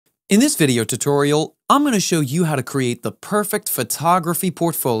In this video tutorial, I'm going to show you how to create the perfect photography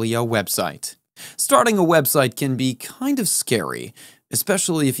portfolio website. Starting a website can be kind of scary,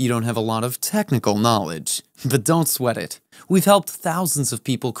 especially if you don't have a lot of technical knowledge. But don't sweat it. We've helped thousands of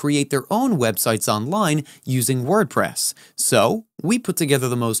people create their own websites online using WordPress. So, we put together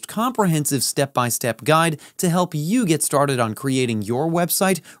the most comprehensive step-by-step guide to help you get started on creating your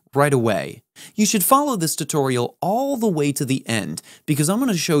website right away. You should follow this tutorial all the way to the end because I'm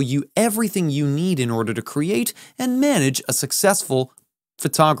going to show you everything you need in order to create and manage a successful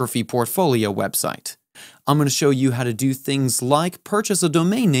photography portfolio website. I'm going to show you how to do things like purchase a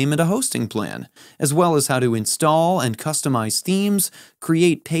domain name and a hosting plan, as well as how to install and customize themes,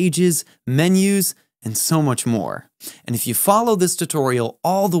 create pages, menus, and so much more. And if you follow this tutorial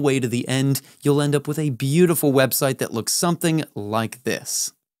all the way to the end, you'll end up with a beautiful website that looks something like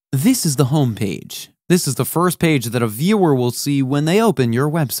this. This is the home page. This is the first page that a viewer will see when they open your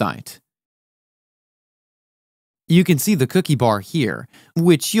website. You can see the cookie bar here,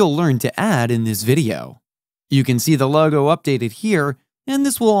 which you'll learn to add in this video. You can see the logo updated here, and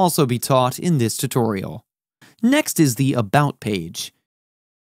this will also be taught in this tutorial. Next is the About page.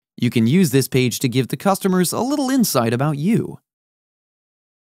 You can use this page to give the customers a little insight about you.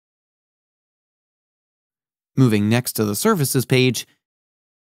 Moving next to the Services page,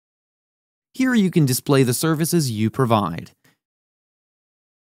 here you can display the services you provide.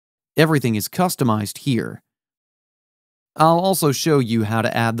 Everything is customized here. I'll also show you how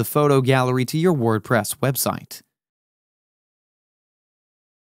to add the photo gallery to your WordPress website.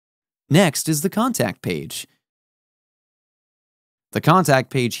 Next is the Contact page. The Contact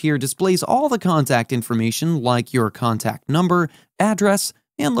page here displays all the contact information like your contact number, address,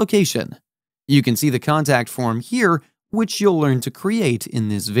 and location. You can see the contact form here, which you'll learn to create in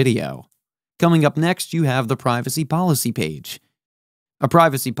this video. Coming up next, you have the Privacy Policy page. A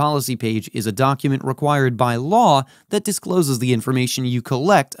privacy policy page is a document required by law that discloses the information you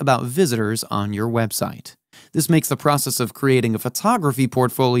collect about visitors on your website. This makes the process of creating a photography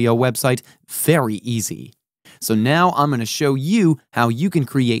portfolio website very easy. So now I'm going to show you how you can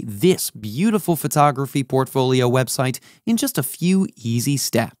create this beautiful photography portfolio website in just a few easy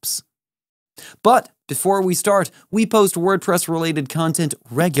steps. But before we start, we post WordPress-related content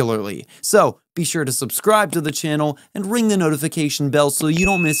regularly, so be sure to subscribe to the channel and ring the notification bell so you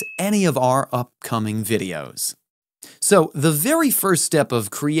don't miss any of our upcoming videos. So, the very first step of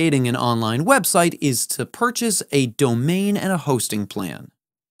creating an online website is to purchase a domain and a hosting plan.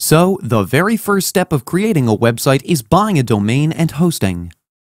 So, the very first step of creating a website is buying a domain and hosting.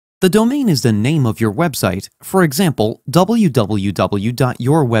 The domain is the name of your website, for example,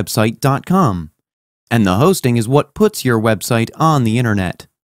 www.yourwebsite.com, and the hosting is what puts your website on the internet.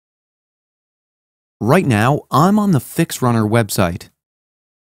 Right now, I'm on the FixRunner website.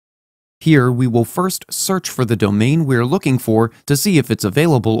 Here, we will first search for the domain we're looking for to see if it's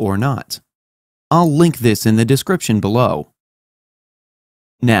available or not. I'll link this in the description below.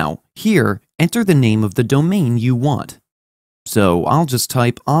 Now, here, enter the name of the domain you want. So I'll just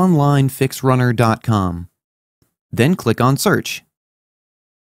type FixRunner.com. Then click on Search.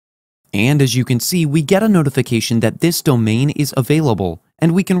 And as you can see, we get a notification that this domain is available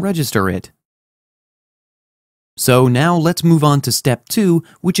and we can register it. So now let's move on to step 2,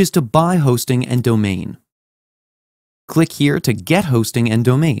 which is to buy hosting and domain. Click here to get hosting and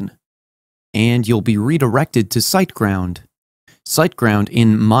domain. And you'll be redirected to SiteGround. SiteGround,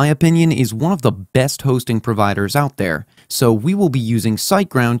 in my opinion, is one of the best hosting providers out there, so we will be using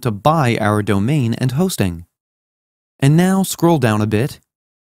SiteGround to buy our domain and hosting. And now scroll down a bit,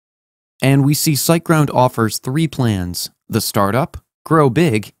 and we see SiteGround offers 3 plans: the Startup, Grow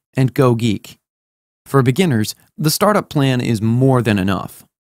Big, and Go Geek. For beginners, the Startup plan is more than enough.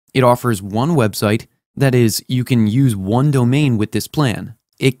 It offers one website, that is, you can use one domain with this plan.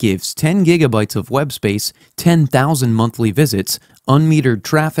 It gives 10 gigabytes of web space, 10,000 monthly visits, unmetered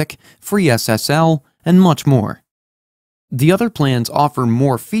traffic, free SSL, and much more. The other plans offer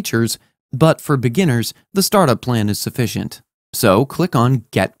more features, but for beginners, the Startup plan is sufficient. So click on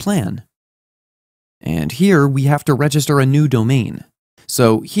Get Plan. And here we have to register a new domain.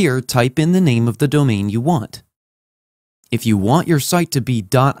 So here type in the name of the domain you want. If you want your site to be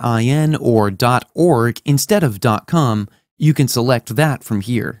 .in or .org instead of .com, you can select that from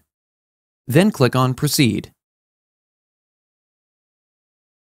here. Then click on Proceed.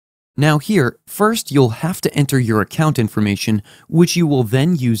 Now here, first you'll have to enter your account information, which you will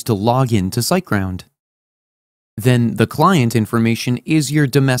then use to log in to SiteGround. Then the client information is your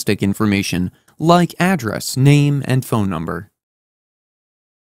domestic information, like address, name, and phone number.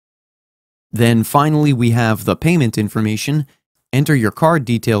 Then finally we have the payment information, Enter your card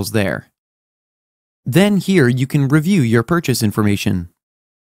details there. Then here you can review your purchase information.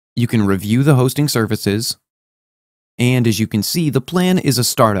 You can review the hosting services. And as you can see, the plan is a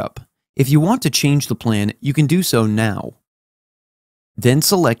startup. If you want to change the plan, you can do so now. Then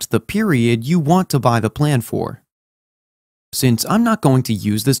select the period you want to buy the plan for. Since I'm not going to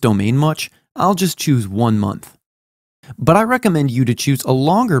use this domain much, I'll just choose 1 month. But I recommend you to choose a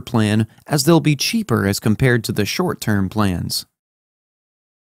longer plan as they'll be cheaper as compared to the short-term plans.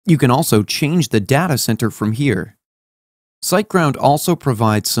 You can also change the data center from here. SiteGround also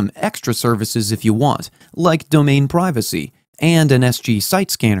provides some extra services if you want, like domain privacy and an SG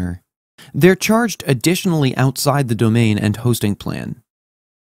site scanner. They're charged additionally outside the domain and hosting plan.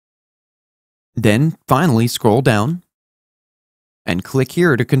 Then finally scroll down and click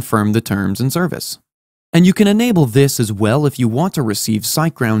here to confirm the terms and service. And you can enable this as well if you want to receive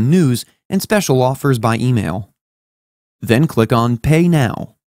SiteGround news and special offers by email. Then click on Pay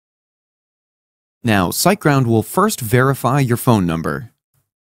Now. Now, SiteGround will first verify your phone number.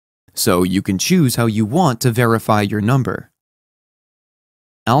 So you can choose how you want to verify your number.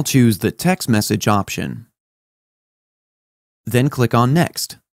 I'll choose the text message option. Then click on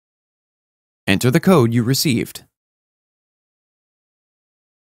Next. Enter the code you received.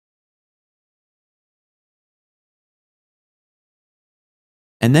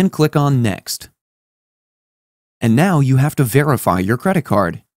 And then click on Next. And now you have to verify your credit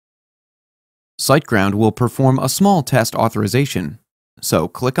card. SiteGround will perform a small test authorization, so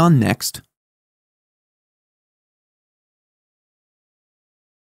click on Next.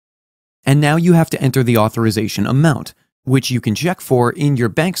 And now you have to enter the authorization amount, which you can check for in your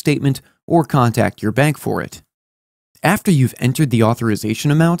bank statement or contact your bank for it. After you've entered the authorization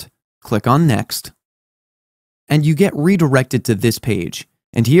amount, click on Next. And you get redirected to this page,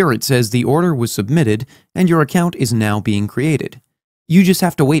 and here it says the order was submitted and your account is now being created. You just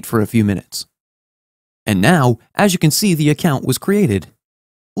have to wait for a few minutes. And now, as you can see, the account was created.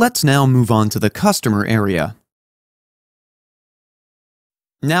 Let's now move on to the customer area.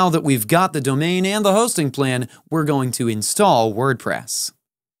 Now that we've got the domain and the hosting plan, we're going to install WordPress.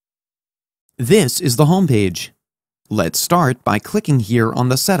 This is the home page. Let's start by clicking here on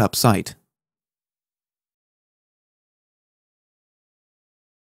the Setup site.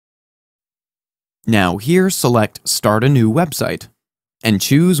 Now here select Start a new website and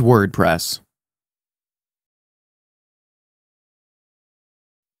choose WordPress.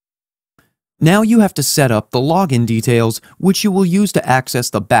 Now you have to set up the login details, which you will use to access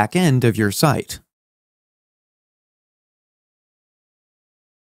the back end of your site.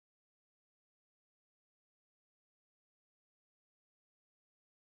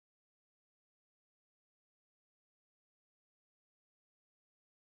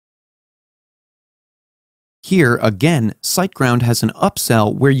 Here, again, SiteGround has an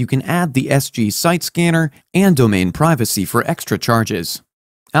upsell where you can add the SG site scanner and domain privacy for extra charges.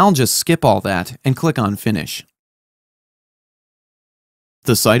 I'll just skip all that and click on Finish.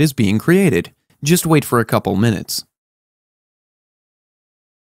 The site is being created. Just wait for a couple minutes.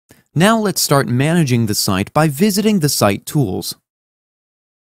 Now let's start managing the site by visiting the Site Tools.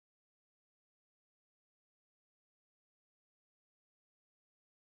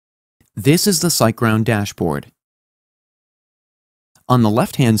 This is the SiteGround dashboard. On the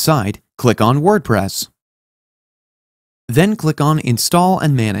left-hand side, click on WordPress. Then click on Install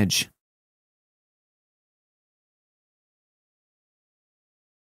and Manage.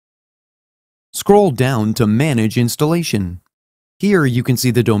 Scroll down to Manage Installation. Here you can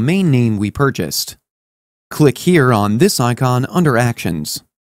see the domain name we purchased. Click here on this icon under Actions.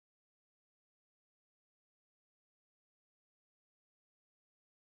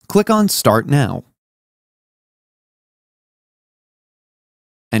 Click on Start Now.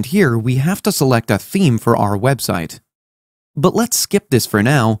 And here we have to select a theme for our website. But let's skip this for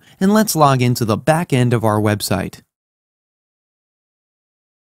now and let's log into the back end of our website.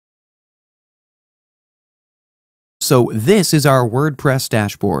 So this is our WordPress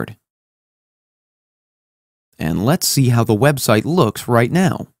dashboard. And let's see how the website looks right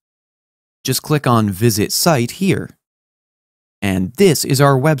now. Just click on Visit Site here. And this is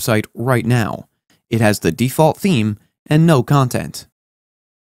our website right now. It has the default theme and no content.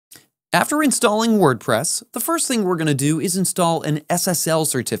 After installing WordPress, the first thing we're going to do is install an SSL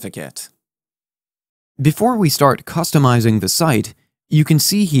certificate. Before we start customizing the site, you can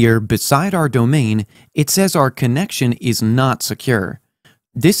see here beside our domain, it says our connection is not secure.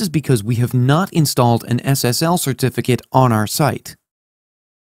 This is because we have not installed an SSL certificate on our site.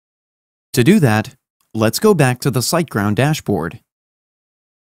 To do that, let's go back to the SiteGround dashboard.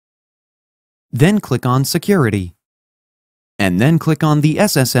 Then click on Security. and then click on the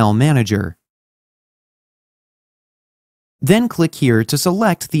SSL Manager. Then click here to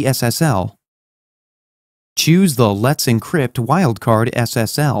select the SSL. Choose the Let's Encrypt Wildcard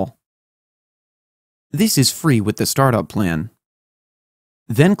SSL. This is free with the startup plan.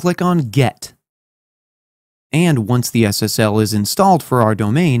 Then click on Get. And once the SSL is installed for our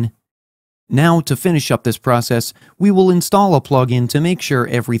domain, now to finish up this process, we will install a plugin to make sure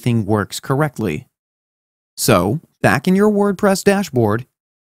everything works correctly. So, back in your WordPress dashboard,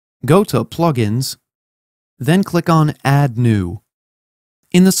 go to Plugins, then click on Add New.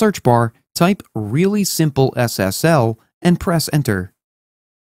 In the search bar, type Really Simple SSL and press Enter.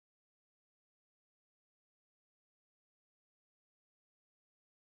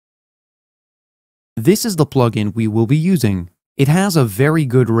 This is the plugin we will be using. It has a very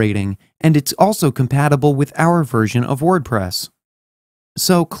good rating, and it's also compatible with our version of WordPress.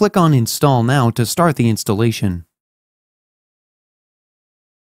 So click on Install Now to start the installation.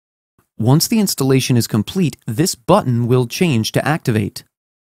 Once the installation is complete, this button will change to Activate.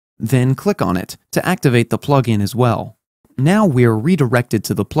 Then click on it to activate the plugin as well. Now we're redirected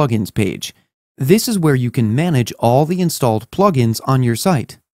to the Plugins page. This is where you can manage all the installed plugins on your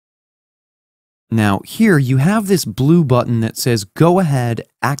site. Now here you have this blue button that says Go Ahead,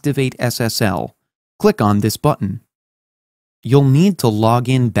 Activate SSL. Click on this button. You'll need to log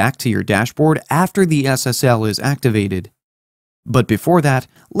in back to your dashboard after the SSL is activated. But before that,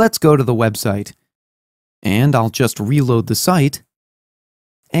 let's go to the website. And I'll just reload the site.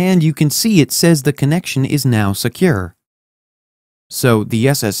 And you can see it says the connection is now secure. So the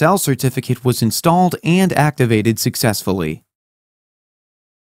SSL certificate was installed and activated successfully.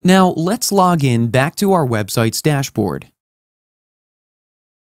 Now let's log in back to our website's dashboard.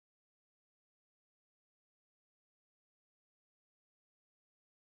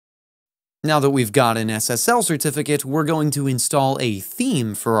 Now that we've got an SSL certificate, we're going to install a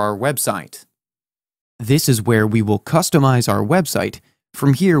theme for our website. This is where we will customize our website.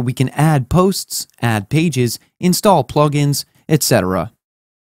 From here, we can add posts, add pages, install plugins, etc.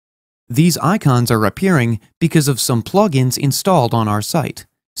 These icons are appearing because of some plugins installed on our site.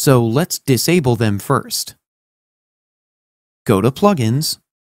 So let's disable them first. Go to Plugins,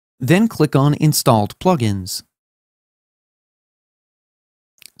 then click on Installed Plugins.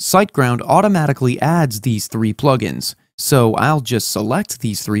 SiteGround automatically adds these 3 plugins, so I'll just select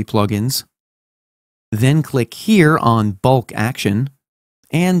these 3 plugins, then click here on Bulk Action,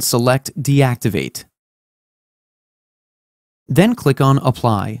 and select Deactivate. Then click on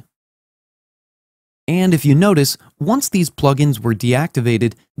Apply. And if you notice, once these plugins were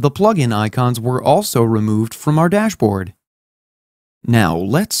deactivated, the plugin icons were also removed from our dashboard. Now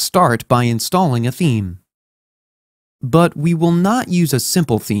let's start by installing a theme. But we will not use a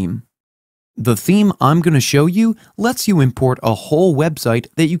simple theme. The theme I'm going to show you lets you import a whole website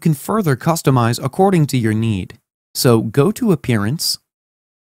that you can further customize according to your need. So go to Appearance,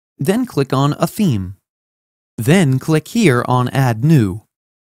 then click on a theme. Then click here on Add New.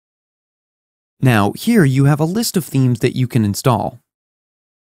 Now here you have a list of themes that you can install.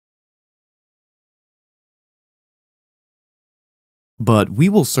 But we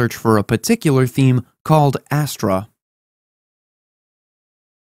will search for a particular theme called Astra.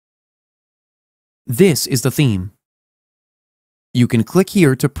 This is the theme. You can click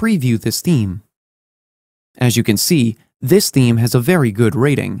here to preview this theme. As you can see, this theme has a very good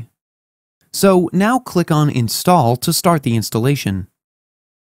rating. So now click on Install to start the installation.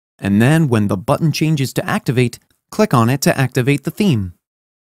 And then when the button changes to Activate, click on it to activate the theme.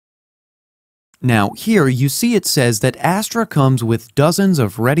 Now here you see it says that Astra comes with dozens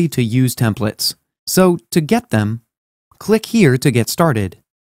of ready-to-use templates. So to get them, click here to get started.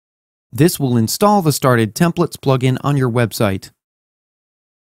 This will install the Started Templates plugin on your website.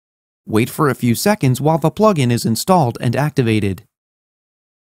 Wait for a few seconds while the plugin is installed and activated.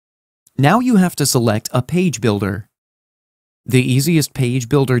 Now you have to select a page builder. The easiest page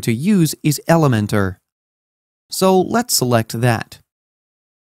builder to use is Elementor. So let's select that.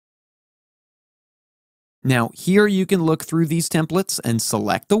 Now here you can look through these templates and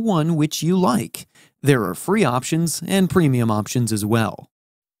select the one which you like. There are free options and premium options as well.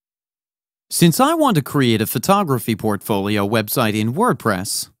 Since I want to create a photography portfolio website in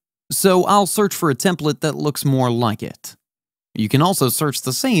WordPress, so I'll search for a template that looks more like it. You can also search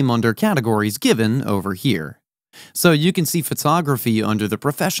the same under categories given over here. So you can see photography under the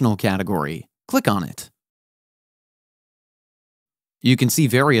professional category. Click on it. You can see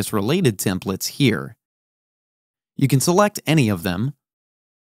various related templates here. You can select any of them.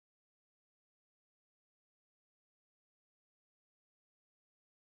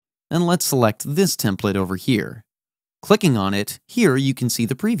 And let's select this template over here. Clicking on it, here you can see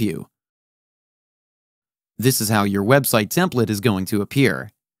the preview. This is how your website template is going to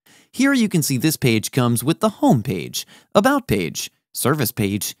appear. Here you can see this page comes with the Home page, About page, Service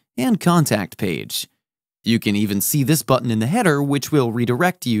page, and Contact page. You can even see this button in the header, which will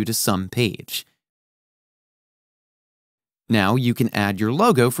redirect you to some page. Now you can add your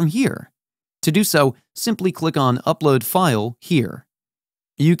logo from here. To do so, simply click on Upload File here.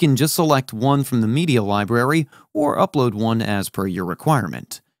 You can just select one from the media library or upload one as per your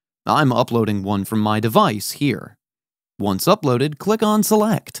requirement. I'm uploading one from my device here. Once uploaded, click on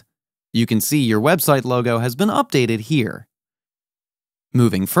Select. You can see your website logo has been updated here.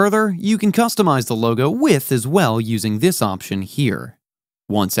 Moving further, you can customize the logo width as well using this option here.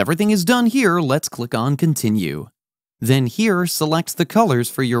 Once everything is done here, let's click on Continue. Then here, select the colors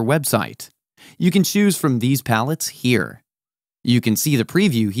for your website. You can choose from these palettes here. You can see the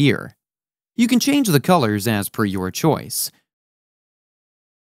preview here. You can change the colors as per your choice.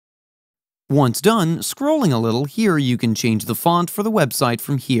 Once done, scrolling a little, here you can change the font for the website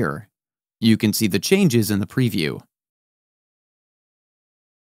from here. You can see the changes in the preview.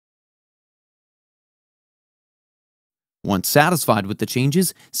 Once satisfied with the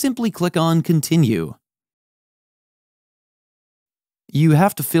changes, simply click on Continue. You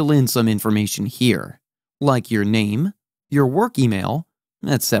have to fill in some information here, like your name, your work email,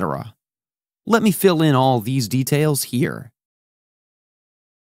 etc. Let me fill in all these details here.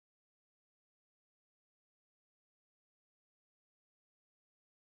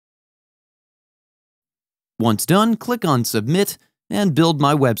 Once done, click on Submit and Build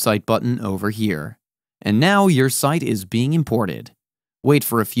My Website button over here. And now your site is being imported. Wait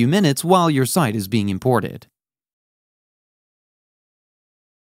for a few minutes while your site is being imported.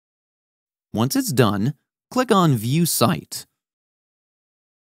 Once it's done, click on View Site.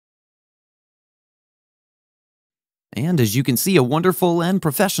 And as you can see, a wonderful and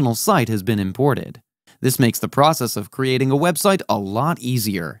professional site has been imported. This makes the process of creating a website a lot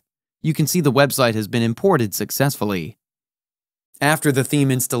easier. You can see the website has been imported successfully. After the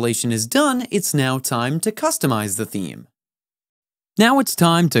theme installation is done, it's now time to customize the theme. Now it's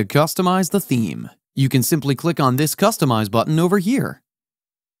time to customize the theme. You can simply click on this Customize button over here.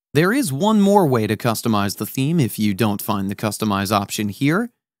 There is one more way to customize the theme if you don't find the Customize option here.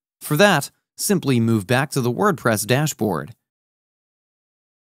 For that, simply move back to the WordPress dashboard.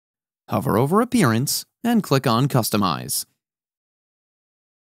 Hover over Appearance and click on Customize.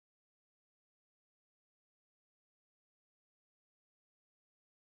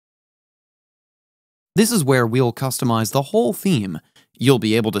 This is where we'll customize the whole theme. You'll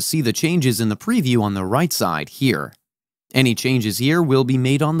be able to see the changes in the preview on the right side here. Any changes here will be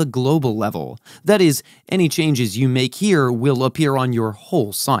made on the global level. That is, any changes you make here will appear on your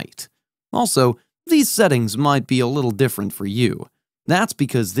whole site. Also, these settings might be a little different for you. That's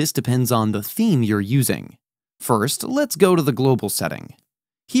because this depends on the theme you're using. First, let's go to the global setting.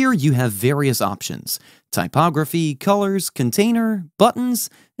 Here you have various options: typography, colors, container, buttons,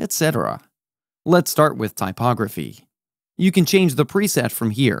 etc. Let's start with typography. You can change the preset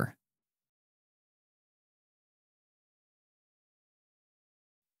from here.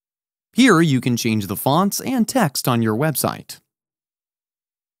 Here you can change the fonts and text on your website.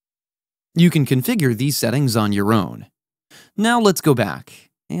 You can configure these settings on your own. Now let's go back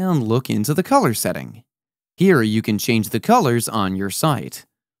and look into the color setting. Here you can change the colors on your site.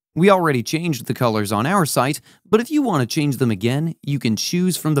 We already changed the colors on our site, but if you want to change them again, you can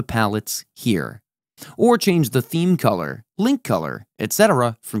choose from the palettes here. Or change the theme color, link color,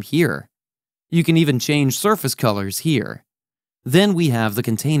 etc. from here. You can even change surface colors here. Then we have the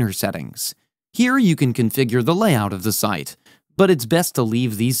container settings. Here you can configure the layout of the site, but it's best to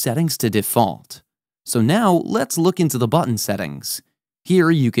leave these settings to default. So now let's look into the button settings. Here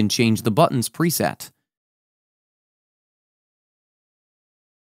you can change the buttons preset.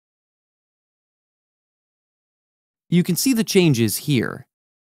 You can see the changes here.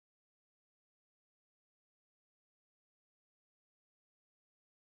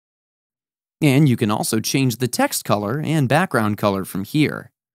 And you can also change the text color and background color from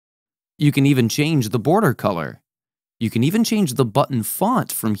here. You can even change the border color. You can even change the button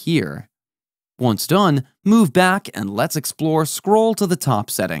font from here. Once done, move back and let's explore Scroll to the Top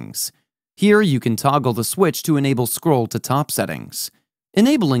settings. Here you can toggle the switch to enable Scroll to Top settings.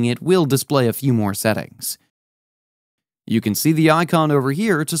 Enabling it will display a few more settings. You can see the icon over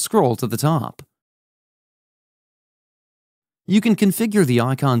here to scroll to the top. You can configure the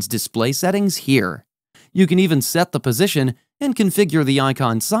icon's display settings here. You can even set the position and configure the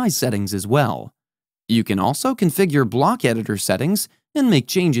icon size settings as well. You can also configure block editor settings and make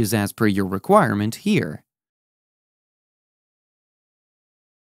changes as per your requirement here.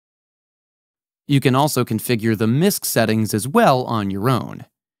 You can also configure the MISC settings as well on your own.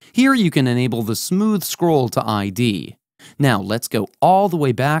 Here you can enable the smooth scroll to ID. Now let's go all the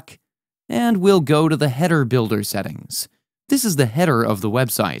way back, and we'll go to the header builder settings. This is the header of the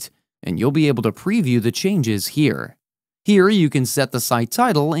website, and you'll be able to preview the changes here. Here you can set the site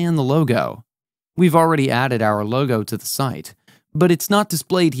title and the logo. We've already added our logo to the site, but it's not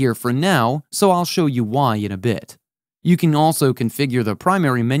displayed here for now, so I'll show you why in a bit. You can also configure the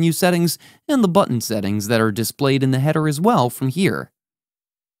primary menu settings and the button settings that are displayed in the header as well from here.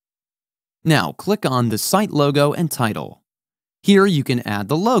 Now click on the site logo and title. Here you can add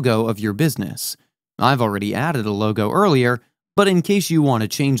the logo of your business. I've already added a logo earlier, but in case you want to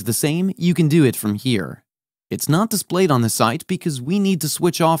change the same, you can do it from here. It's not displayed on the site because we need to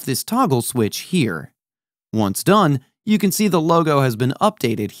switch off this toggle switch here. Once done, you can see the logo has been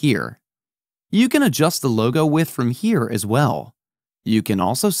updated here. You can adjust the logo width from here as well. You can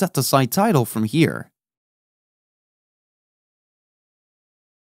also set the site title from here.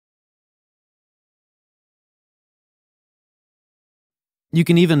 You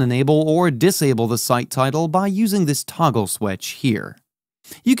can even enable or disable the site title by using this toggle switch here.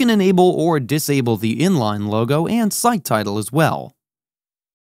 You can enable or disable the inline logo and site title as well.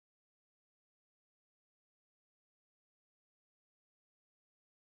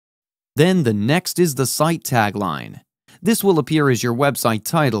 Then the next is the site tagline. This will appear as your website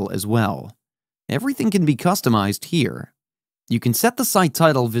title as well. Everything can be customized here. You can set the site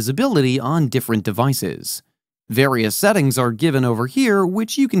title visibility on different devices. Various settings are given over here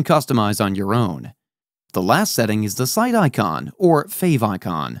which you can customize on your own. The last setting is the site icon or fave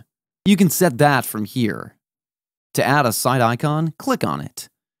icon. You can set that from here. To add a site icon, click on it.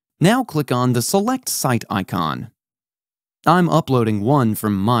 Now click on the Select Site icon. I'm uploading one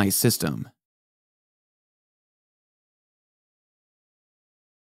from my system.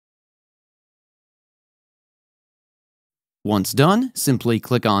 Once done, simply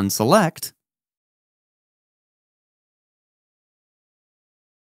click on Select,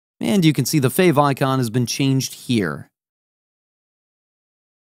 and you can see the fave icon has been changed here.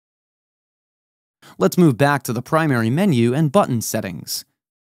 Let's move back to the primary menu and button settings.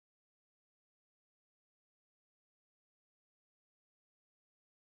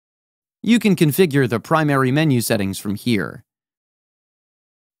 You can configure the primary menu settings from here.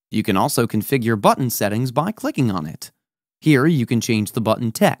 You can also configure button settings by clicking on it. Here you can change the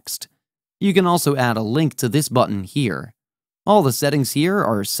button text. You can also add a link to this button here. All the settings here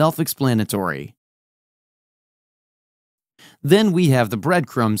are self-explanatory. Then we have the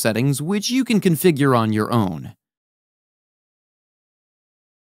breadcrumb settings, which you can configure on your own.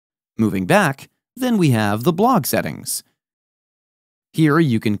 Moving back, then we have the blog settings. Here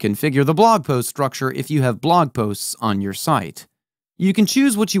you can configure the blog post structure if you have blog posts on your site. You can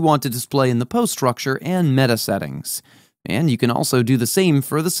choose what you want to display in the post structure and meta settings. And you can also do the same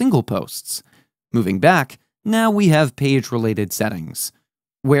for the single posts. Moving back, now we have page-related settings,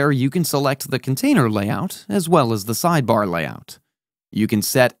 where you can select the container layout as well as the sidebar layout. You can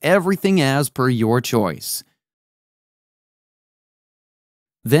set everything as per your choice.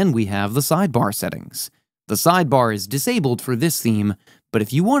 Then we have the sidebar settings. The sidebar is disabled for this theme, but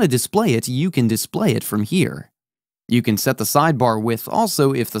if you want to display it, you can display it from here. You can set the sidebar width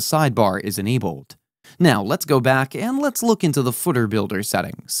also if the sidebar is enabled. Now let's go back and let's look into the footer builder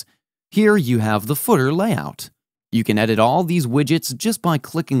settings. Here you have the footer layout. You can edit all these widgets just by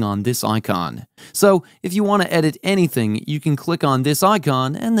clicking on this icon. So if you want to edit anything, you can click on this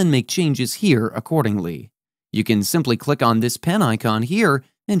icon and then make changes here accordingly. You can simply click on this pen icon here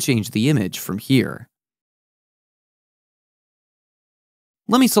and change the image from here.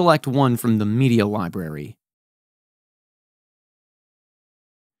 Let me select one from the media library.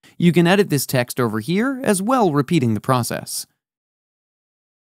 You can edit this text over here as well, repeating the process.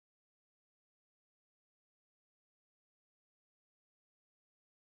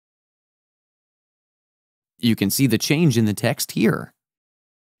 You can see the change in the text here.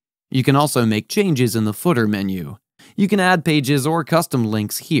 You can also make changes in the footer menu. You can add pages or custom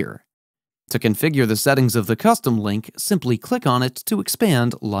links here. To configure the settings of the custom link, simply click on it to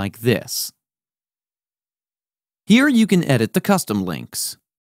expand like this. Here you can edit the custom links.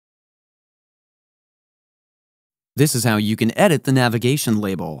 This is how you can edit the navigation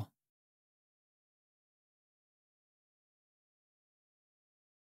label.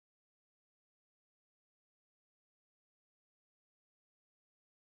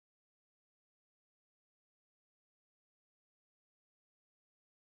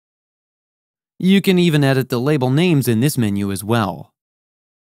 You can even edit the label names in this menu as well.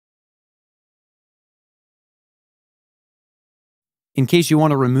 In case you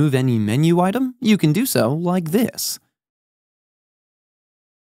want to remove any menu item, you can do so like this.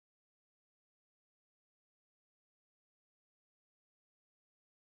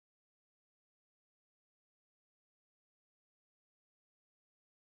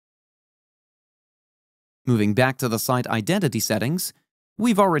 Moving back to the site identity settings,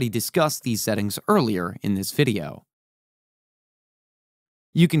 we've already discussed these settings earlier in this video.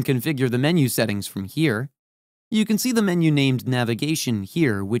 You can configure the menu settings from here. You can see the menu named Navigation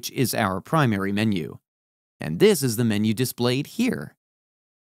here, which is our primary menu. And this is the menu displayed here.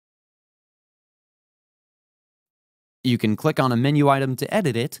 You can click on a menu item to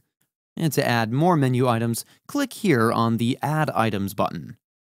edit it, and to add more menu items, click here on the Add Items button.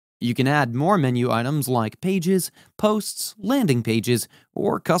 You can add more menu items like pages, posts, landing pages,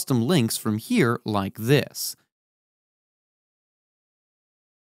 or custom links from here like this.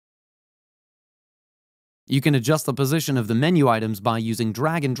 You can adjust the position of the menu items by using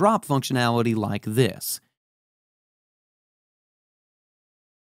drag and drop functionality like this.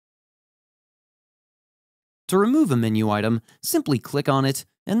 To remove a menu item, simply click on it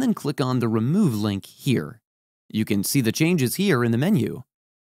and then click on the Remove link here. You can see the changes here in the menu.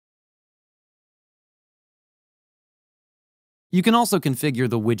 You can also configure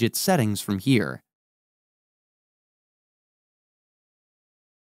the widget settings from here.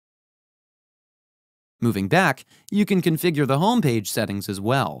 Moving back, you can configure the homepage settings as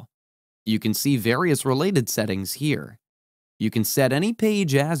well. You can see various related settings here. You can set any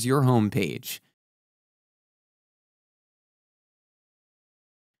page as your homepage.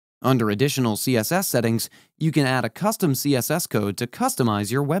 Under Additional CSS settings, you can add a custom CSS code to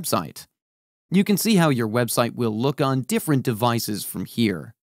customize your website. You can see how your website will look on different devices from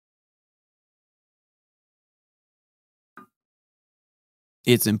here.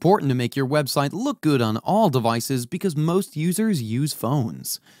 It's important to make your website look good on all devices because most users use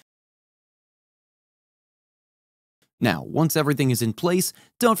phones. Now, once everything is in place,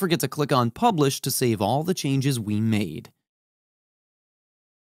 don't forget to click on Publish to save all the changes we made.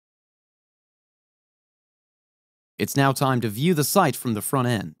 It's now time to view the site from the front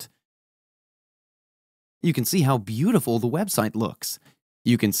end. You can see how beautiful the website looks.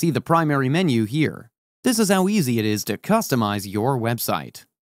 You can see the primary menu here. This is how easy it is to customize your website.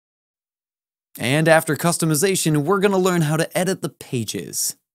 And after customization, we're going to learn how to edit the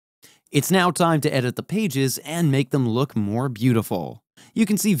pages. It's now time to edit the pages and make them look more beautiful. You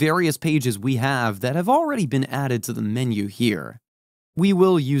can see various pages we have that have already been added to the menu here. We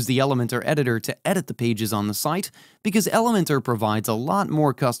will use the Elementor editor to edit the pages on the site because Elementor provides a lot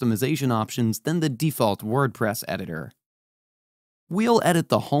more customization options than the default WordPress editor. We'll edit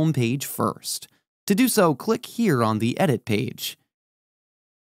the home page first. To do so, click here on the Edit page.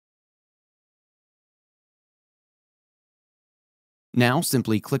 Now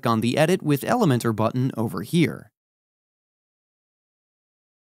simply click on the Edit with Elementor button over here.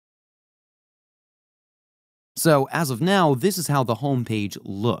 So, as of now, this is how the home page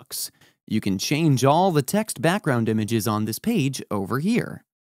looks. You can change all the text background images on this page over here.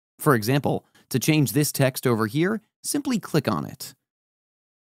 For example, to change this text over here, simply click on it.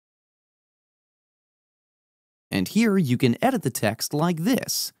 And here you can edit the text like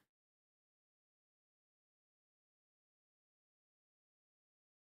this.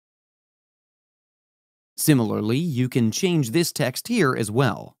 Similarly, you can change this text here as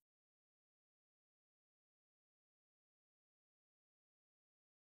well.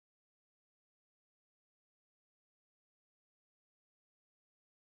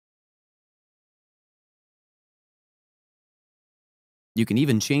 You can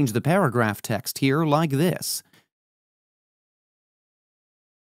even change the paragraph text here like this.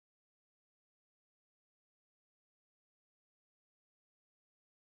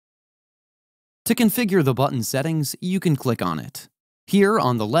 To configure the button settings, you can click on it. Here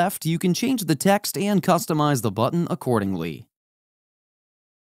on the left, you can change the text and customize the button accordingly.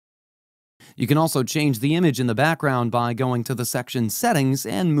 You can also change the image in the background by going to the section Settings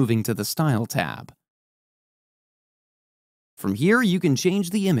and moving to the Style tab. From here, you can change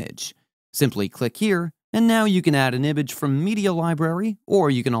the image. Simply click here, and now you can add an image from Media Library, or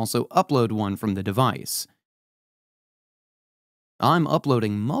you can also upload one from the device. I'm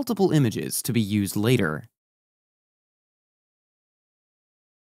uploading multiple images to be used later.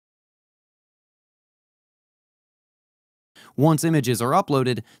 Once images are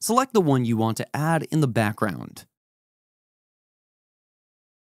uploaded, select the one you want to add in the background.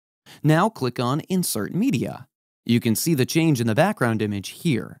 Now click on Insert Media. You can see the change in the background image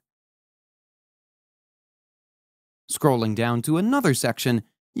here. Scrolling down to another section,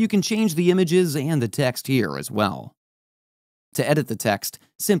 you can change the images and the text here as well. To edit the text,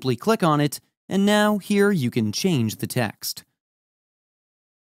 simply click on it, and now here you can change the text.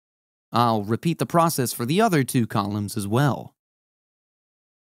 I'll repeat the process for the other two columns as well.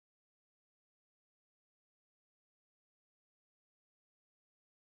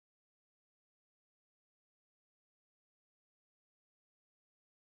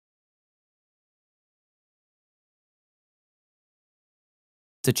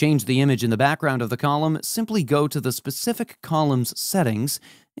 To change the image in the background of the column, simply go to the specific column's settings,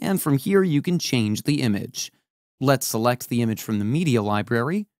 and from here you can change the image. Let's select the image from the media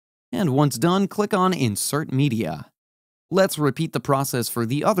library, and once done, click on Insert Media. Let's repeat the process for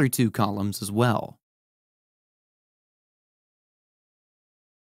the other two columns as well.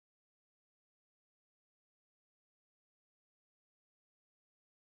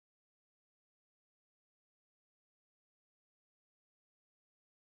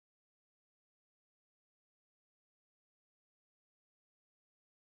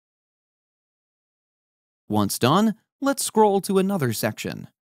 Once done, let's scroll to another section.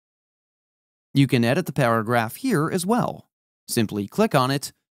 You can edit the paragraph here as well. Simply click on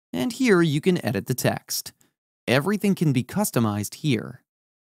it, and here you can edit the text. Everything can be customized here.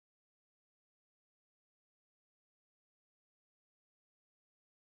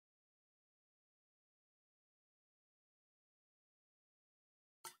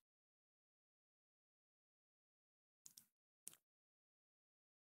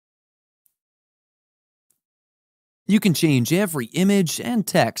 You can change every image and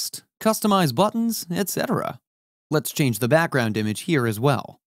text, customize buttons, etc. Let's change the background image here as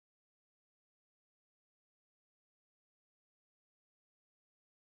well.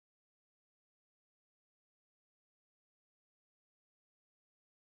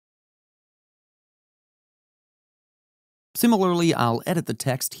 Similarly, I'll edit the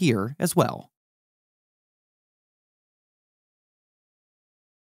text here as well.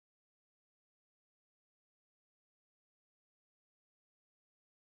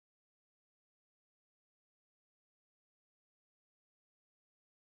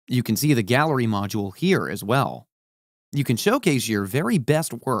 You can see the gallery module here as well. You can showcase your very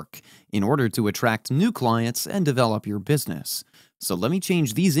best work in order to attract new clients and develop your business. So let me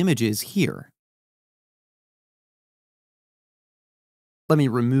change these images here. Let me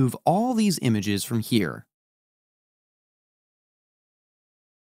remove all these images from here.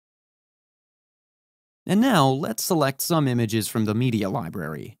 And now let's select some images from the media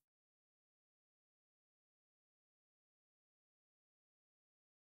library.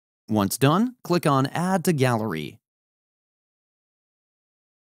 Once done, click on Add to Gallery.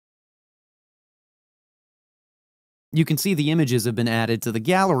 You can see the images have been added to the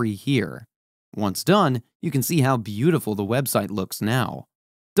gallery here. Once done, you can see how beautiful the website looks now.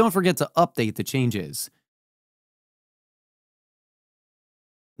 Don't forget to update the changes.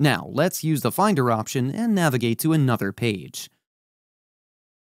 Now, let's use the Finder option and navigate to another page.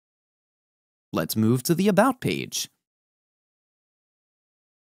 Let's move to the About page.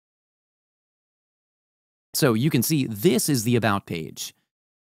 So you can see this is the About page.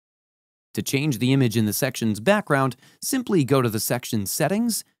 To change the image in the section's background, simply go to the section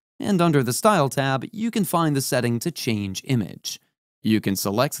Settings, and under the Style tab, you can find the setting to change image. You can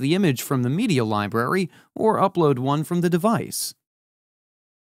select the image from the media library or upload one from the device.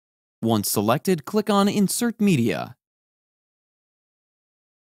 Once selected, click on Insert Media.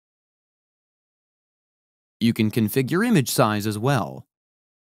 You can configure image size as well.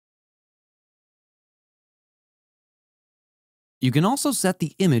 You can also set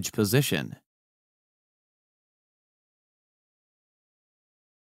the image position.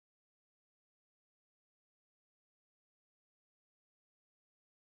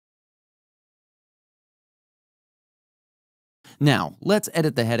 Now, let's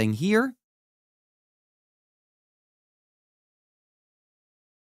edit the heading here.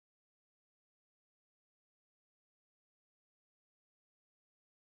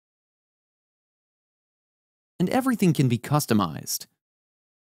 And everything can be customized.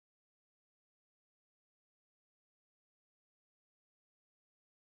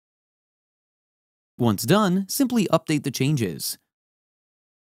 Once done, simply update the changes.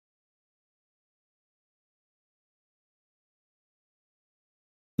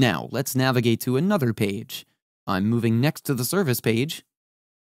 Now, let's navigate to another page. I'm moving next to the service page.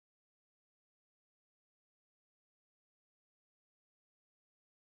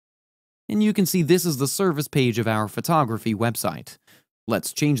 And you can see this is the service page of our photography website.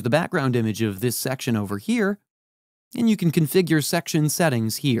 Let's change the background image of this section over here, and you can configure section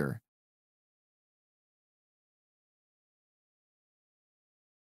settings here.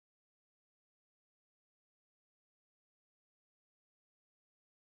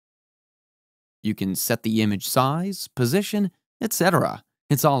 You can set the image size, position, etc.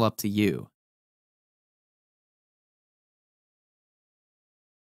 It's all up to you.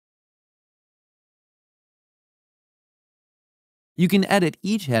 You can edit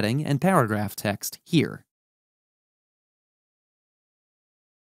each heading and paragraph text here.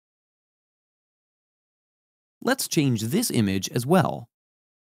 Let's change this image as well.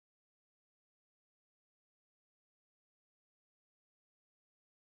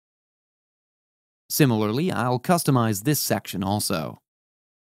 Similarly, I'll customize this section also.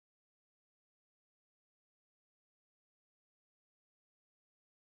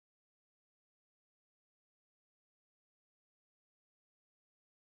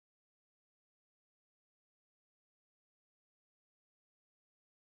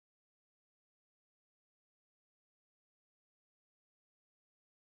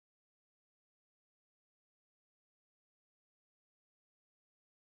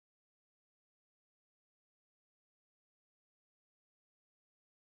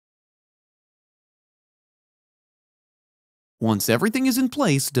 Once everything is in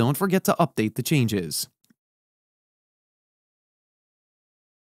place, don't forget to update the changes.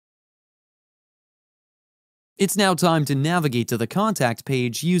 It's now time to navigate to the contact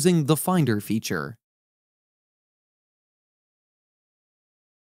page using the Finder feature.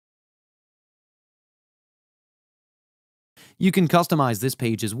 You can customize this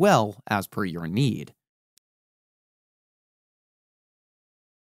page as well, as per your need.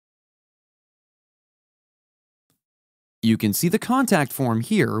 You can see the contact form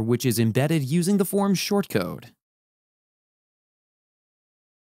here, which is embedded using the form's shortcode.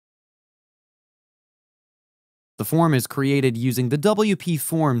 The form is created using the WP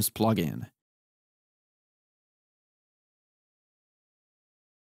Forms plugin.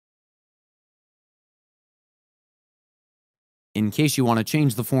 In case you want to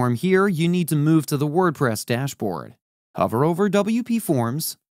change the form here, you need to move to the WordPress dashboard. Hover over WP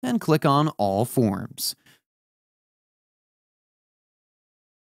Forms and click on All Forms.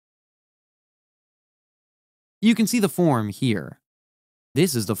 You can see the form here.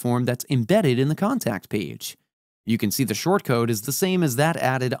 This is the form that's embedded in the contact page. You can see the shortcode is the same as that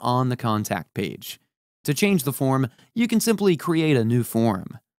added on the contact page. To change the form, you can simply create a new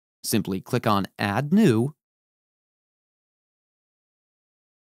form. Simply click on Add New,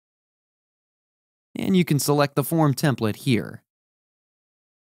 and you can select the form template here.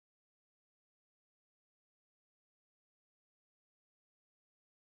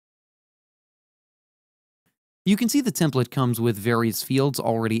 You can see the template comes with various fields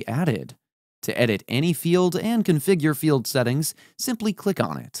already added. To edit any field and configure field settings, simply click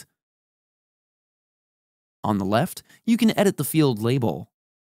on it. On the left, you can edit the field label.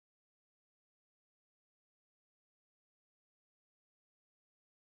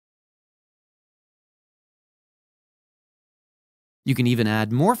 You can even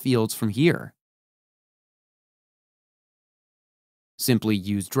add more fields from here. Simply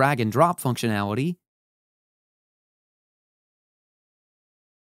use drag and drop functionality.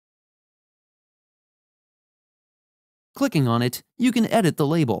 Clicking on it, you can edit the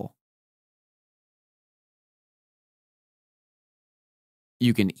label.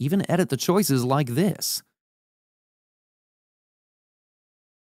 You can even edit the choices like this.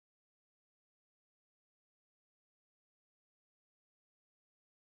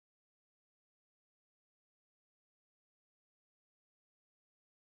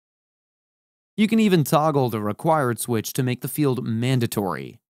 You can even toggle the required switch to make the field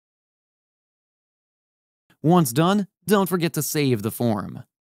mandatory. Once done, don't forget to save the form.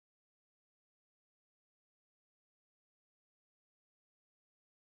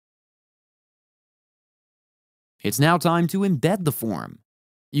 It's now time to embed the form.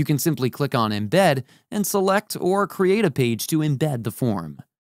 You can simply click on Embed and select or create a page to embed the form.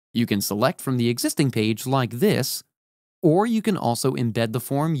 You can select from the existing page like this, or you can also embed the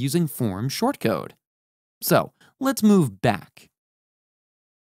form using Form shortcode. So, let's move back.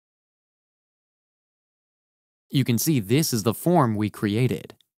 You can see this is the form we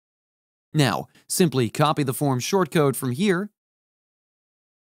created. Now, simply copy the form shortcode from here,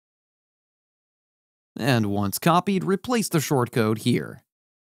 and once copied, replace the shortcode here.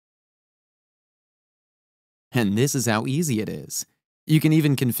 And this is how easy it is. You can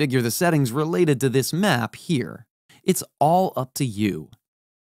even configure the settings related to this map here. It's all up to you.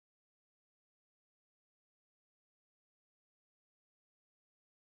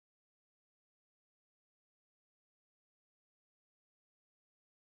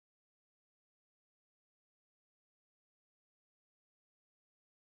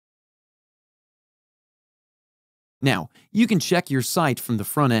 Now, you can check your site from the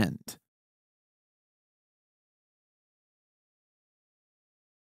front end.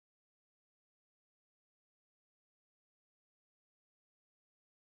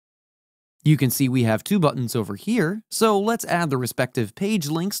 You can see we have two buttons over here, so let's add the respective page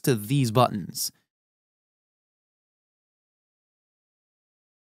links to these buttons.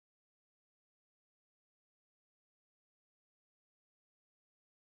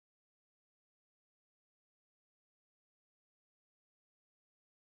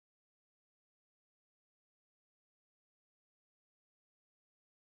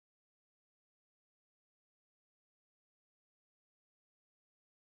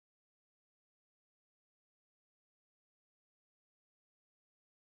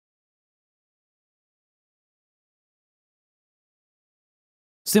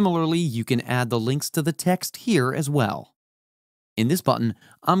 Similarly, you can add the links to the text here as well. In this button,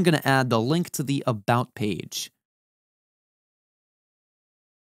 I'm going to add the link to the About page.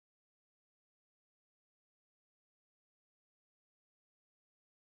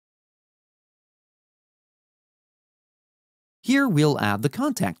 Here we'll add the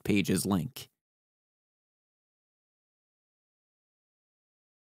Contact page's link.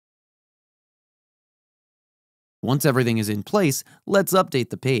 Once everything is in place, let's update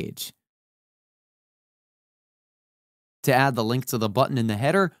the page. To add the link to the button in the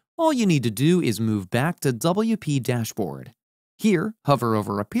header, all you need to do is move back to WP Dashboard. Here, hover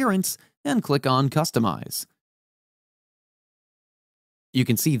over Appearance and click on Customize. You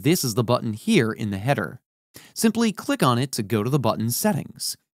can see this is the button here in the header. Simply click on it to go to the button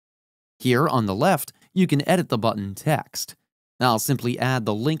settings. Here on the left, you can edit the button text. I'll simply add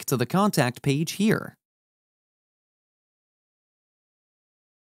the link to the Contact page here.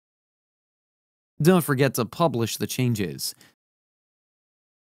 Don't forget to publish the changes.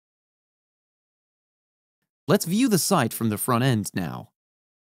 Let's view the site from the front end now.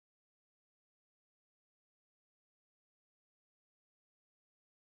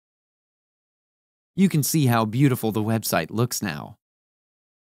 You can see how beautiful the website looks now.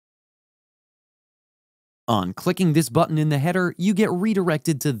 On clicking this button in the header, you get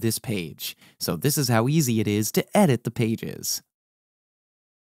redirected to this page. So this is how easy it is to edit the pages.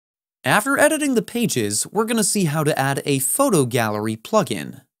 After editing the pages, we're going to see how to add a photo gallery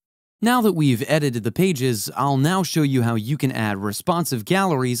plugin. Now that we've edited the pages, I'll now show you how you can add responsive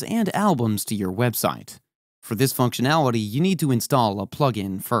galleries and albums to your website. For this functionality, you need to install a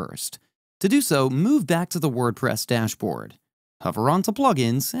plugin first. To do so, move back to the WordPress dashboard. Hover onto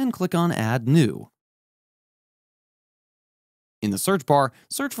Plugins and click on Add New. In the search bar,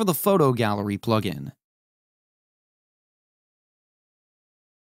 search for the Photo Gallery plugin.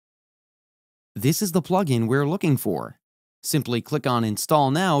 This is the plugin we're looking for. Simply click on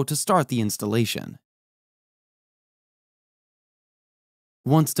Install Now to start the installation.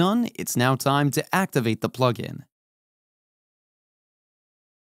 Once done, it's now time to activate the plugin.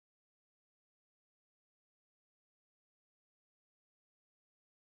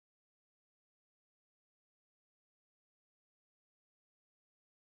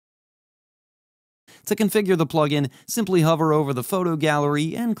 To configure the plugin, simply hover over the photo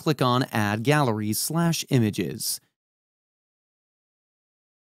gallery and click on Add Galleries/Images.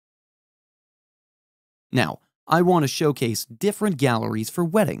 Now, I want to showcase different galleries for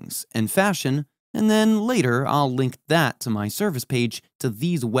weddings and fashion, and then later I'll link that to my service page to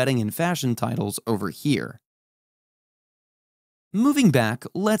these wedding and fashion titles over here. Moving back,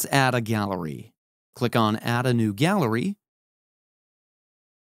 let's add a gallery. Click on Add a New Gallery.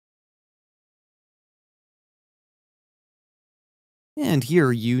 And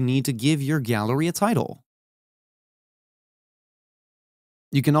here you need to give your gallery a title.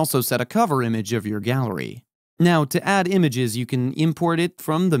 You can also set a cover image of your gallery. Now, to add images, you can import it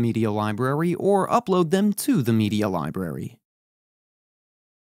from the media library or upload them to the media library.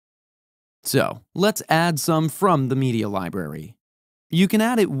 So, let's add some from the media library. You can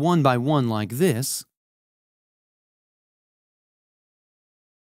add it one by one like this.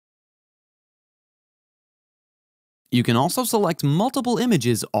 You can also select multiple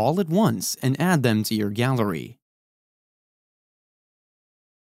images all at once and add them to your gallery.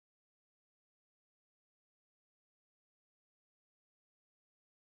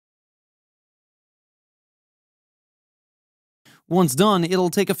 Once done, it'll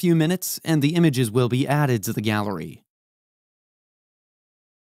take a few minutes and the images will be added to the gallery.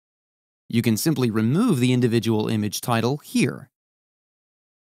 You can simply remove the individual image title here.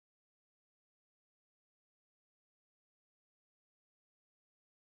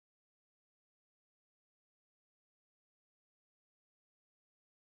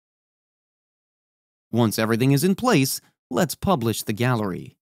 Once everything is in place, let's publish the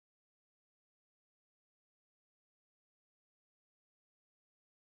gallery.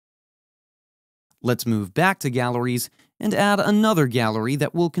 Let's move back to Galleries and add another gallery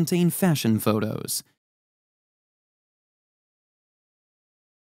that will contain fashion photos.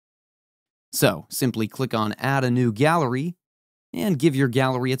 So, simply click on Add a new gallery and give your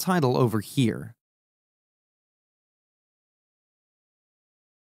gallery a title over here.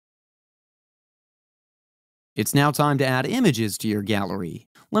 It's now time to add images to your gallery.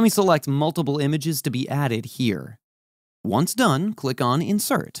 Let me select multiple images to be added here. Once done, click on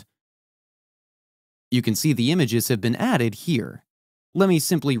Insert. You can see the images have been added here. Let me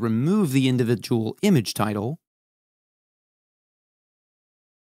simply remove the individual image title.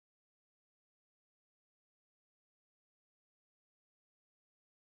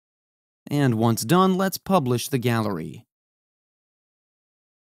 And once done, let's publish the gallery.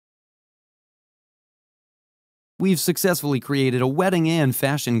 We've successfully created a wedding and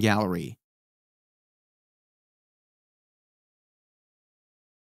fashion gallery.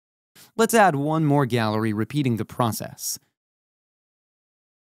 Let's add one more gallery, repeating the process.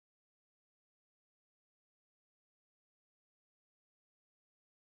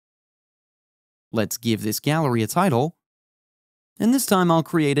 Let's give this gallery a title, and this time I'll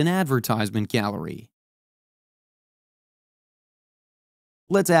create an advertisement gallery.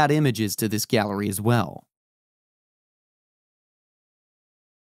 Let's add images to this gallery as well.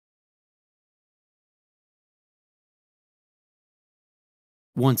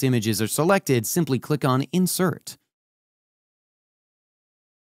 Once images are selected, simply click on Insert.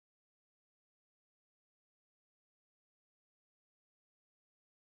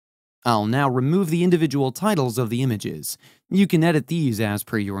 I'll now remove the individual titles of the images. You can edit these as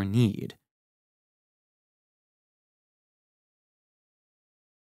per your need.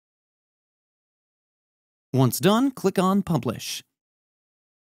 Once done, click on Publish.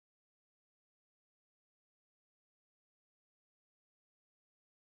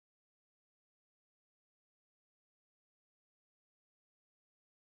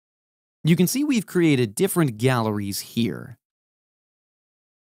 You can see we've created different galleries here.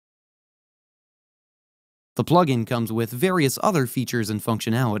 The plugin comes with various other features and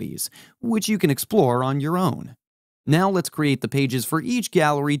functionalities, which you can explore on your own. Now let's create the pages for each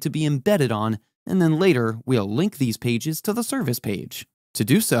gallery to be embedded on, and then later we'll link these pages to the service page. To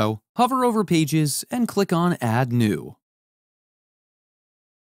do so, hover over Pages and click on Add New.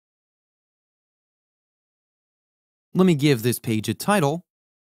 Let me give this page a title.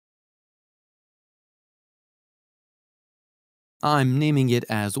 I'm naming it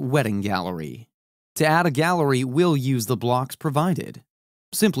as Wedding Gallery. To add a gallery, we'll use the blocks provided.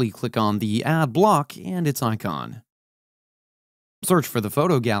 Simply click on the Add block and its icon. Search for the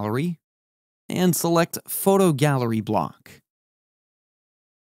photo gallery and select Photo Gallery block.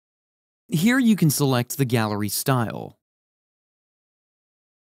 Here you can select the gallery style.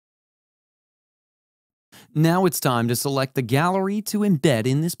 Now it's time to select the gallery to embed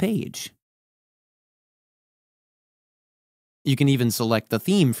in this page. You can even select the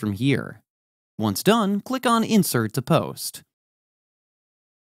theme from here. Once done, click on Insert to post.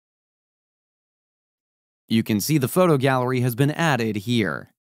 You can see the photo gallery has been added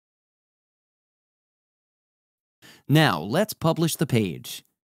here. Now let's publish the page.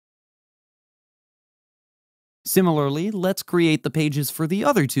 Similarly, let's create the pages for the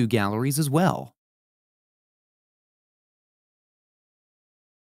other two galleries as well.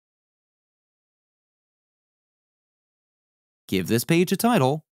 Give this page a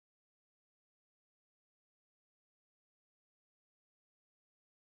title.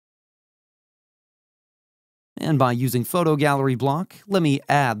 And by using Photo Gallery block, let me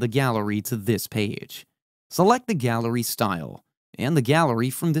add the gallery to this page. Select the gallery style and the gallery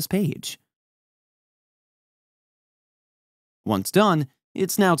from this page. Once done,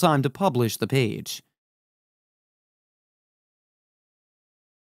 it's now time to publish the page.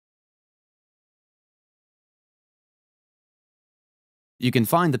 You can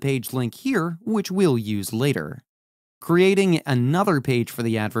find the page link here, which we'll use later. Creating another page for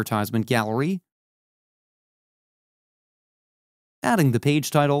the advertisement gallery, adding the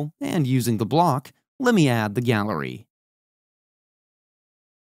page title, and using the block, let me add the gallery.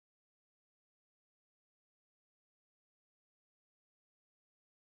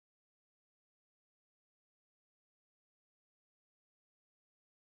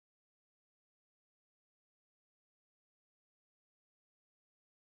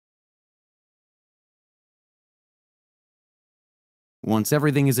 Once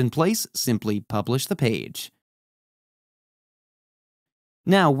everything is in place, simply publish the page.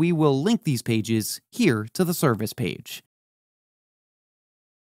 Now we will link these pages here to the service page.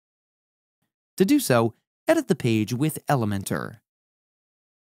 To do so, edit the page with Elementor.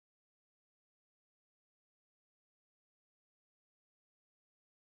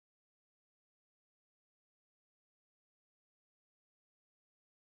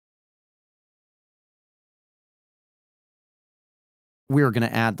 We're going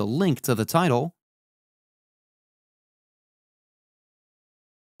to add the link to the title.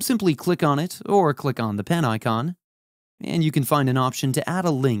 Simply click on it or click on the pen icon, and you can find an option to add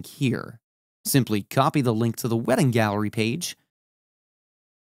a link here. Simply copy the link to the wedding gallery page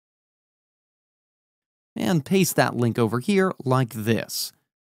and paste that link over here like this.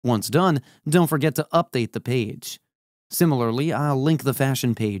 Once done, don't forget to update the page. Similarly, I'll link the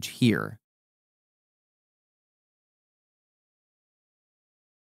fashion page here.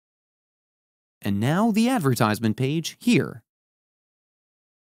 And now the advertisement page here.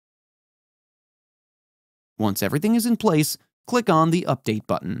 Once everything is in place, click on the Update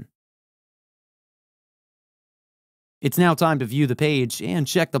button. It's now time to view the page and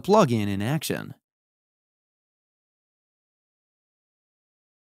check the plugin in action.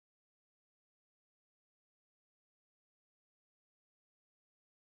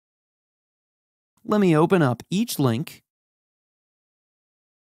 Let me open up each link.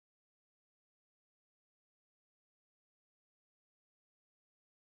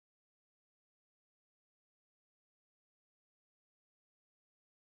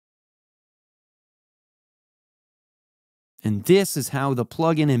 And this is how the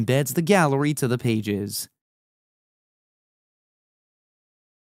plugin embeds the gallery to the pages.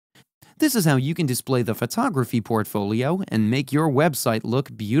 This is how you can display the photography portfolio and make your website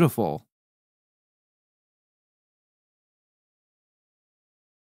look beautiful.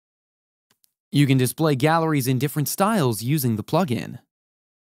 You can display galleries in different styles using the plugin.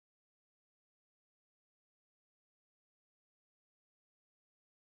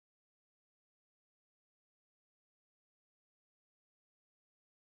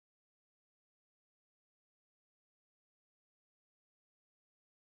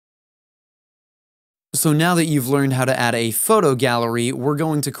 So now that you've learned how to add a photo gallery, we're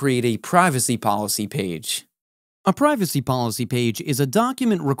going to create a privacy policy page. A privacy policy page is a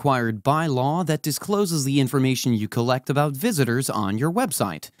document required by law that discloses the information you collect about visitors on your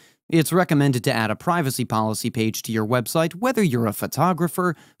website. It's recommended to add a privacy policy page to your website whether you're a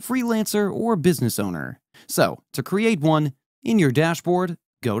photographer, freelancer, or business owner. So, to create one, in your dashboard,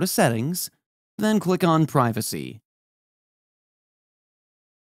 go to Settings, then click on Privacy.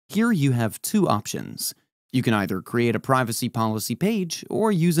 Here you have two options. You can either create a privacy policy page or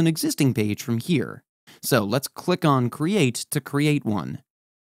use an existing page from here. So let's click on Create to create one.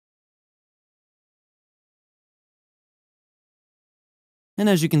 And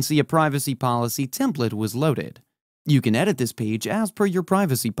as you can see, a privacy policy template was loaded. You can edit this page as per your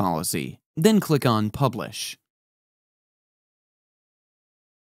privacy policy. Then click on Publish.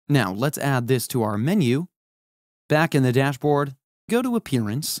 Now let's add this to our menu. Back in the dashboard, go to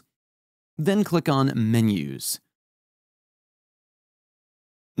Appearance, then click on Menus.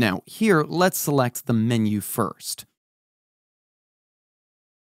 Now here, let's select the menu first.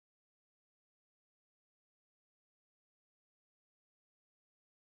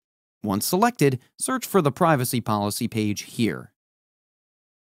 Once selected, search for the privacy policy page here.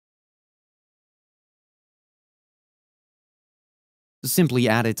 Simply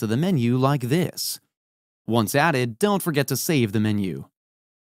add it to the menu like this. Once added, don't forget to save the menu.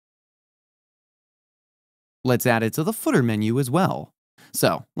 Let's add it to the footer menu as well.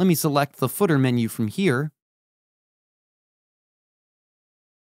 So, let me select the footer menu from here.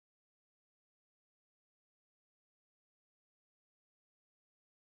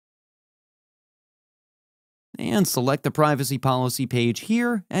 And select the privacy policy page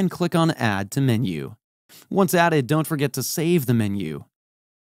here and click on Add to Menu. Once added, don't forget to save the menu.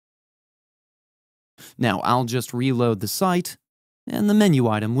 Now I'll just reload the site, and the menu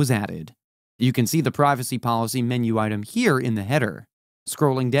item was added. You can see the privacy policy menu item here in the header.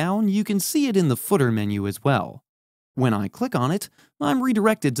 Scrolling down, you can see it in the footer menu as well. When I click on it, I'm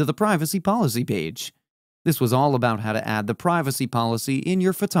redirected to the privacy policy page. This was all about how to add the privacy policy in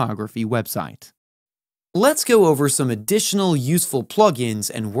your photography website. Let's go over some additional useful plugins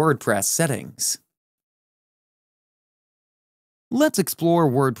and WordPress settings. Let's explore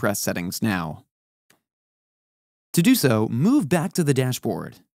WordPress settings now. To do so, move back to the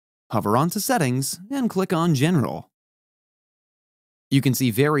dashboard. Hover onto Settings and click on General. You can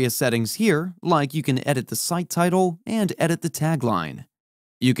see various settings here, like you can edit the site title and edit the tagline.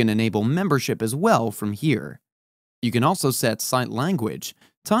 You can enable membership as well from here. You can also set site language,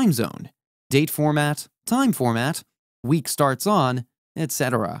 time zone, date format, time format, week starts on,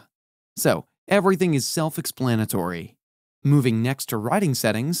 etc. So, everything is self-explanatory. Moving next to writing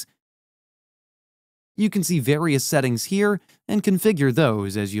settings, you can see various settings here and configure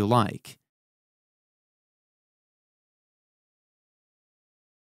those as you like.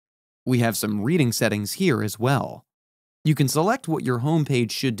 We have some reading settings here as well. You can select what your home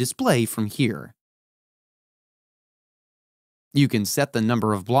page should display from here. You can set the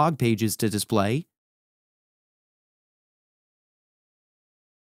number of blog pages to display.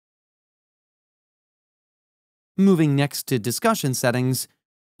 Moving next to discussion settings,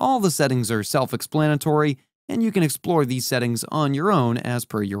 all the settings are self-explanatory, and you can explore these settings on your own as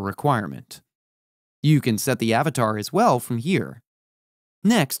per your requirement. You can set the avatar as well from here.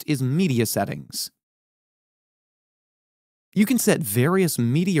 Next is media settings. You can set various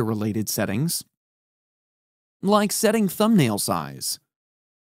media-related settings, like setting thumbnail size.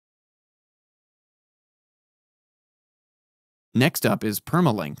 Next up is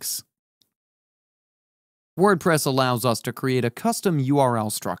permalinks. WordPress allows us to create a custom URL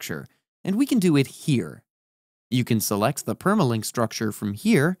structure, and we can do it here. You can select the permalink structure from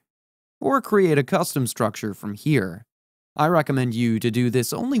here, or create a custom structure from here. I recommend you to do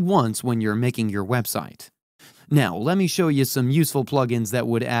this only once when you're making your website. Now, let me show you some useful plugins that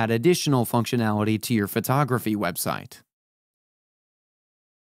would add additional functionality to your photography website.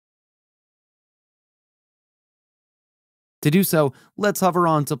 To do so, let's hover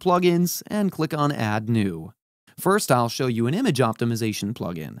on to Plugins and click on Add New. First, I'll show you an image optimization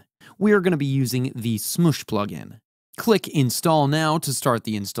plugin. We are going to be using the Smush plugin. Click Install Now to start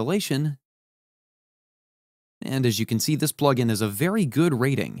the installation. And as you can see, this plugin has a very good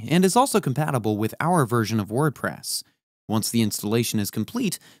rating and is also compatible with our version of WordPress. Once the installation is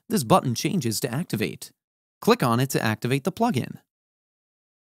complete, this button changes to Activate. Click on it to activate the plugin.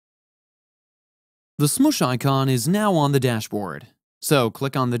 The Smush icon is now on the dashboard, so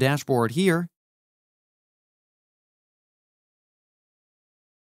click on the dashboard here.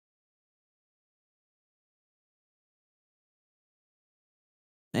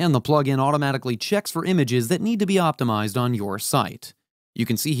 And the plugin automatically checks for images that need to be optimized on your site. You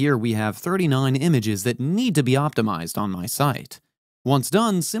can see here we have 39 images that need to be optimized on my site. Once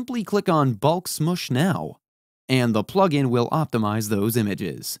done, simply click on Bulk Smush Now, and the plugin will optimize those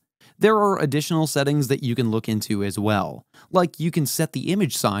images. There are additional settings that you can look into as well, like you can set the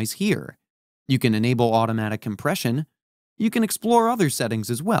image size here. You can enable automatic compression. You can explore other settings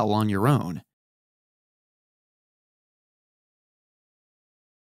as well on your own.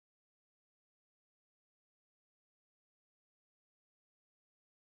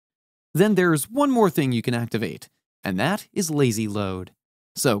 Then there's one more thing you can activate, and that is Lazy Load.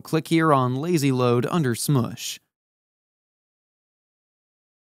 So click here on Lazy Load under Smush.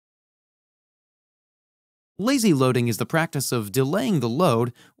 Lazy loading is the practice of delaying the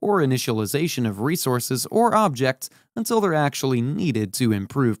load or initialization of resources or objects until they're actually needed to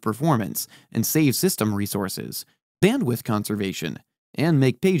improve performance and save system resources, bandwidth conservation, and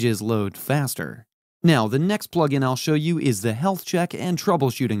make pages load faster. Now, the next plugin I'll show you is the Health Check and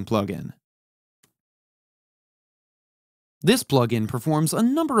Troubleshooting plugin. This plugin performs a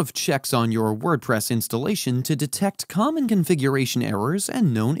number of checks on your WordPress installation to detect common configuration errors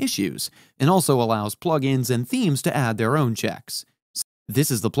and known issues, and also allows plugins and themes to add their own checks. This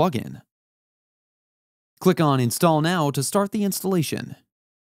is the plugin. Click on Install Now to start the installation.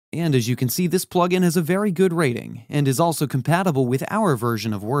 And as you can see, this plugin has a very good rating and is also compatible with our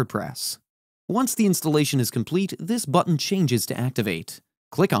version of WordPress. Once the installation is complete, this button changes to Activate.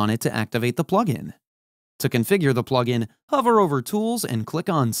 Click on it to activate the plugin. To configure the plugin, hover over Tools and click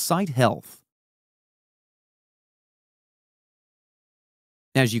on Site Health.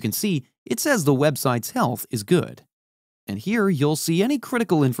 As you can see, it says the website's health is good. And here you'll see any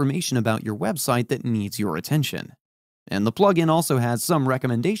critical information about your website that needs your attention. And the plugin also has some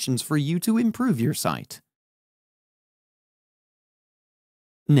recommendations for you to improve your site.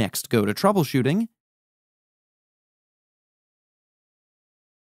 Next, go to Troubleshooting.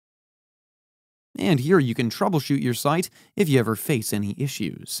 And here you can troubleshoot your site if you ever face any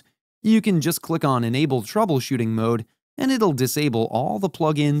issues. You can just click on Enable Troubleshooting Mode, and it'll disable all the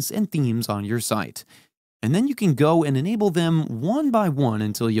plugins and themes on your site. And then you can go and enable them one by one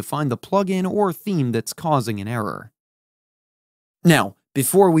until you find the plugin or theme that's causing an error. Now,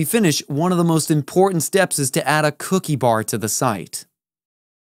 before we finish, one of the most important steps is to add a cookie bar to the site.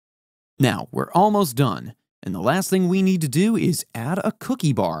 Now, we're almost done, and the last thing we need to do is add a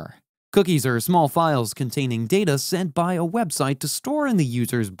cookie bar. Cookies are small files containing data sent by a website to store in the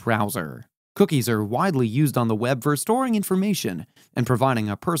user's browser. Cookies are widely used on the web for storing information and providing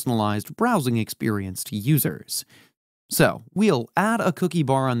a personalized browsing experience to users. So, we'll add a cookie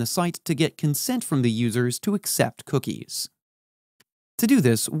bar on the site to get consent from the users to accept cookies. To do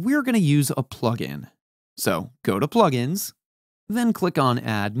this, we're going to use a plugin. So, go to Plugins, then click on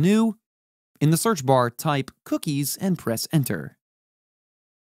Add New. In the search bar, type Cookies and press Enter.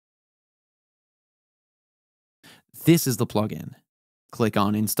 This is the plugin. Click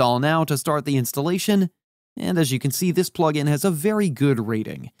on Install Now to start the installation, and as you can see, this plugin has a very good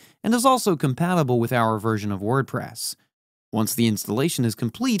rating and is also compatible with our version of WordPress. Once the installation is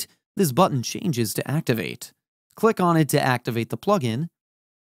complete, this button changes to Activate. Click on it to activate the plugin,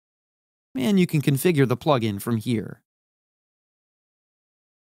 and you can configure the plugin from here.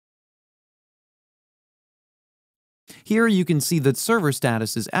 Here you can see that server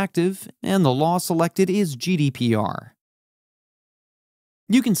status is active and the law selected is GDPR.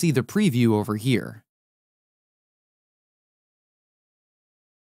 You can see the preview over here.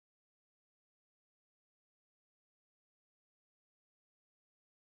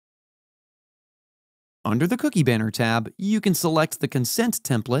 Under the Cookie Banner tab, you can select the consent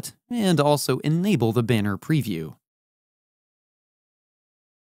template and also enable the banner preview.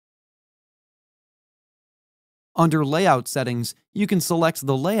 Under Layout Settings, you can select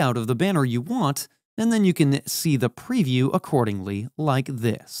the layout of the banner you want, and then you can see the preview accordingly, like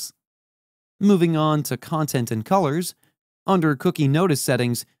this. Moving on to Content and Colors, under Cookie Notice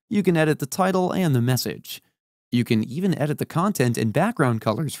Settings, you can edit the title and the message. You can even edit the content and background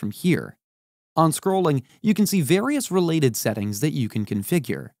colors from here. On scrolling, you can see various related settings that you can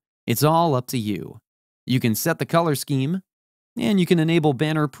configure. It's all up to you. You can set the color scheme, and you can enable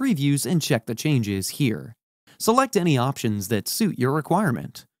banner previews and check the changes here. Select any options that suit your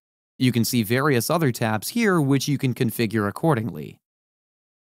requirement. You can see various other tabs here which you can configure accordingly.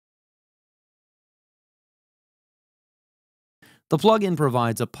 The plugin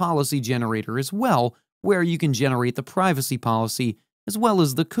provides a policy generator as well, where you can generate the privacy policy as well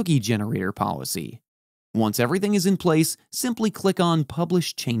as the cookie generator policy. Once everything is in place, simply click on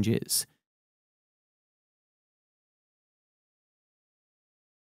Publish Changes.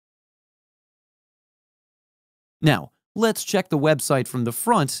 Now, let's check the website from the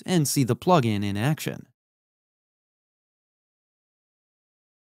front and see the plugin in action.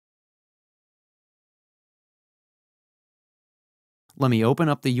 Let me open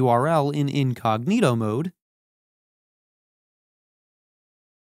up the URL in incognito mode.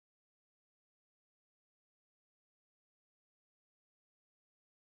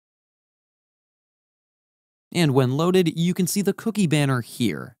 And when loaded, you can see the cookie banner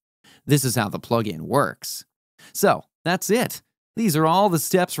here. This is how the plugin works. So, that's it. These are all the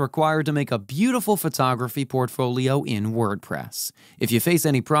steps required to make a beautiful photography portfolio in WordPress. If you face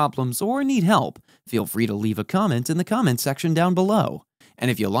any problems or need help, feel free to leave a comment in the comment section down below.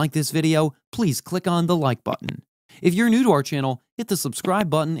 And if you like this video, please click on the like button. If you're new to our channel, hit the subscribe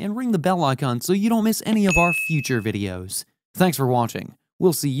button and ring the bell icon so you don't miss any of our future videos. Thanks for watching.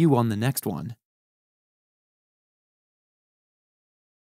 We'll see you on the next one.